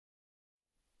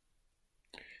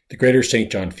The Greater St.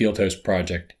 John Fieldhouse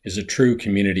project is a true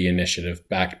community initiative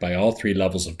backed by all three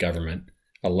levels of government,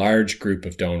 a large group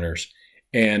of donors,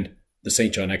 and the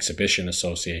St. John Exhibition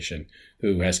Association,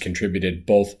 who has contributed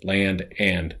both land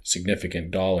and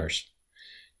significant dollars.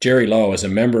 Gerry Lowe, as a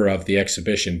member of the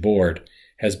exhibition board,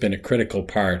 has been a critical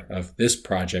part of this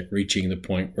project reaching the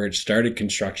point where it started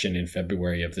construction in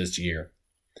February of this year.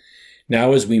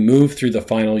 Now, as we move through the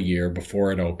final year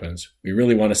before it opens, we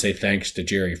really want to say thanks to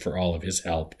Gerry for all of his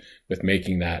help with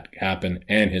making that happen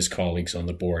and his colleagues on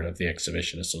the board of the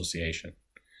Exhibition Association.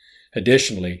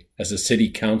 Additionally, as a city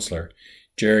councillor,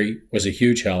 Gerry was a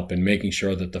huge help in making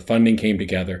sure that the funding came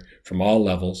together from all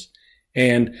levels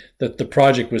and that the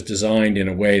project was designed in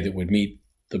a way that would meet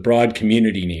the broad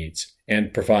community needs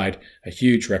and provide a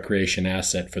huge recreation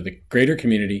asset for the greater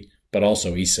community, but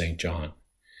also East St. John.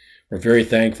 We're very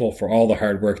thankful for all the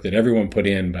hard work that everyone put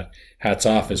in, but hats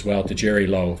off as well to Gerry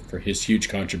Lowe for his huge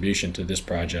contribution to this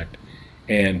project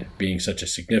and being such a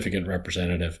significant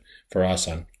representative for us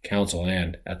on council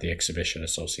and at the Exhibition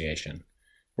Association.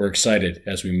 We're excited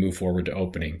as we move forward to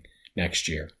opening next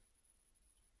year.